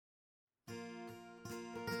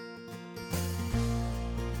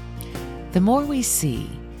The more we see,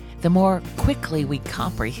 the more quickly we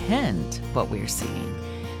comprehend what we're seeing,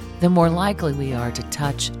 the more likely we are to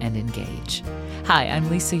touch and engage. Hi, I'm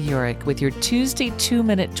Lisa Urich with your Tuesday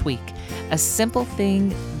 2-Minute Tweak, a simple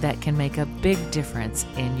thing that can make a big difference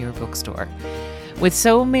in your bookstore. With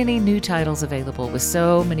so many new titles available, with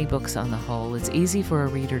so many books on the whole, it's easy for a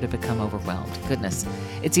reader to become overwhelmed. Goodness,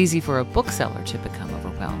 it's easy for a bookseller to become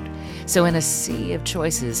overwhelmed. So in a sea of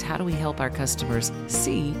choices, how do we help our customers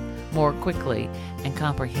see more quickly and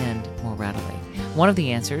comprehend more readily? One of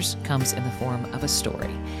the answers comes in the form of a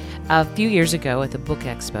story. A few years ago at the Book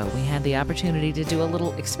Expo, we had the opportunity to do a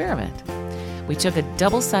little experiment. We took a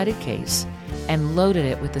double-sided case and loaded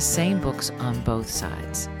it with the same books on both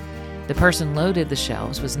sides. The person loaded the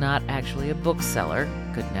shelves was not actually a bookseller,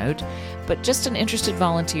 good note, but just an interested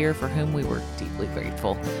volunteer for whom we were deeply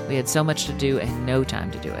grateful. We had so much to do and no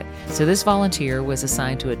time to do it. So this volunteer was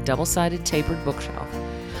assigned to a double-sided tapered bookshelf.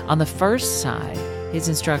 On the first side, his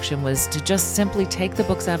instruction was to just simply take the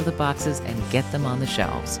books out of the boxes and get them on the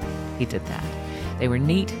shelves. He did that. They were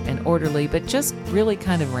neat and orderly, but just really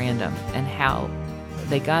kind of random, and how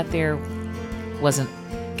they got there wasn't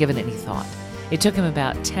given any thought. It took him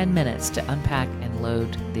about 10 minutes to unpack and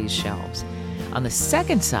load these shelves. On the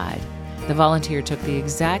second side, the volunteer took the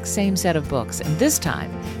exact same set of books, and this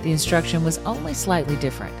time, the instruction was only slightly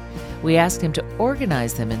different. We asked him to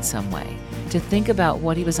organize them in some way, to think about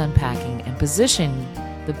what he was unpacking and position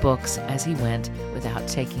the books as he went without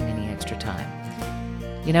taking any extra time.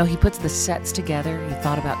 You know, he puts the sets together, he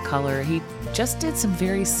thought about color, he just did some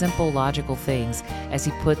very simple, logical things as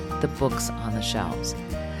he put the books on the shelves.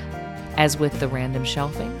 As with the random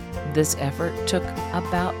shelving, this effort took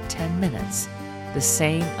about 10 minutes, the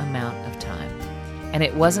same amount of time. And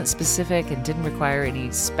it wasn't specific and didn't require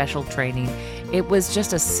any special training. It was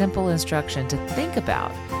just a simple instruction to think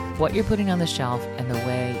about what you're putting on the shelf and the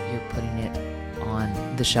way you're putting it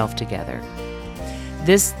on the shelf together.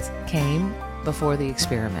 This came before the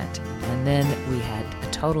experiment, and then we had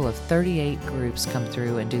a total of 38 groups come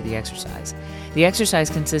through and do the exercise. The exercise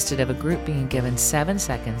consisted of a group being given 7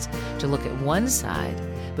 seconds to look at one side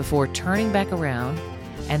before turning back around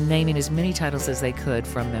and naming as many titles as they could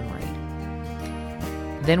from memory.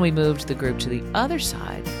 Then we moved the group to the other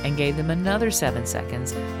side and gave them another 7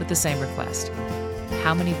 seconds with the same request.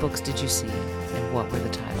 How many books did you see, and what were the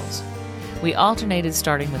titles? We alternated,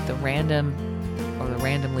 starting with the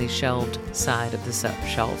randomly shelved side of the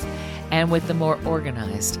shelf and with the more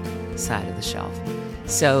organized side of the shelf.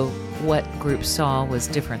 So what group saw was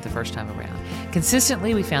different the first time around.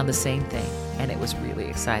 Consistently, we found the same thing, and it was really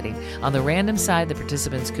exciting. On the random side, the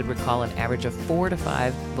participants could recall an average of 4 to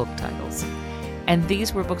 5 book titles, and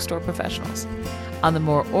these were bookstore professionals. On the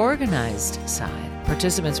more organized side,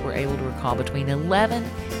 participants were able to recall between 11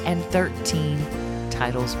 and 13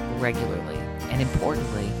 titles regularly, and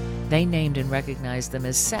importantly, they named and recognized them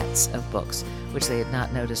as sets of books, which they had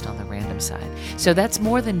not noticed on the random side. So that's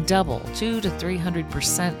more than double, 200 to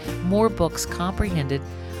 300% more books comprehended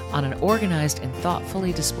on an organized and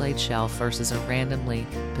thoughtfully displayed shelf versus a randomly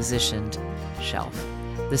positioned shelf.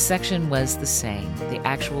 The section was the same. The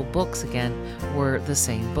actual books, again, were the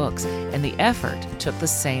same books, and the effort took the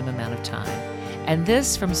same amount of time. And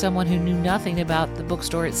this from someone who knew nothing about the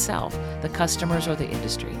bookstore itself, the customers, or the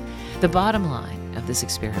industry. The bottom line of this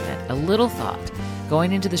experiment, a little thought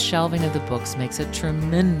going into the shelving of the books makes a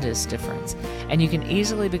tremendous difference, and you can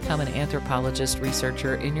easily become an anthropologist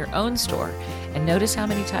researcher in your own store and notice how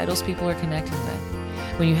many titles people are connecting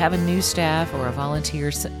with. When you have a new staff or a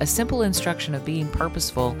volunteer, a simple instruction of being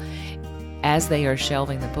purposeful as they are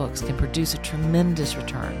shelving the books can produce a tremendous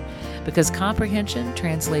return, because comprehension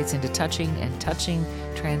translates into touching, and touching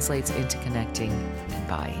translates into connecting and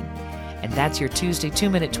buying. And that's your Tuesday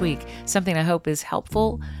 2-Minute Tweak, something I hope is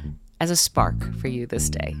helpful as a spark for you this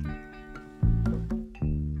day.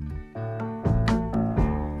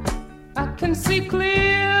 I can see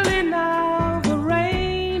clearly now, the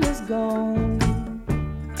rain is gone.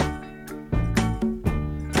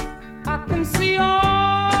 I can see all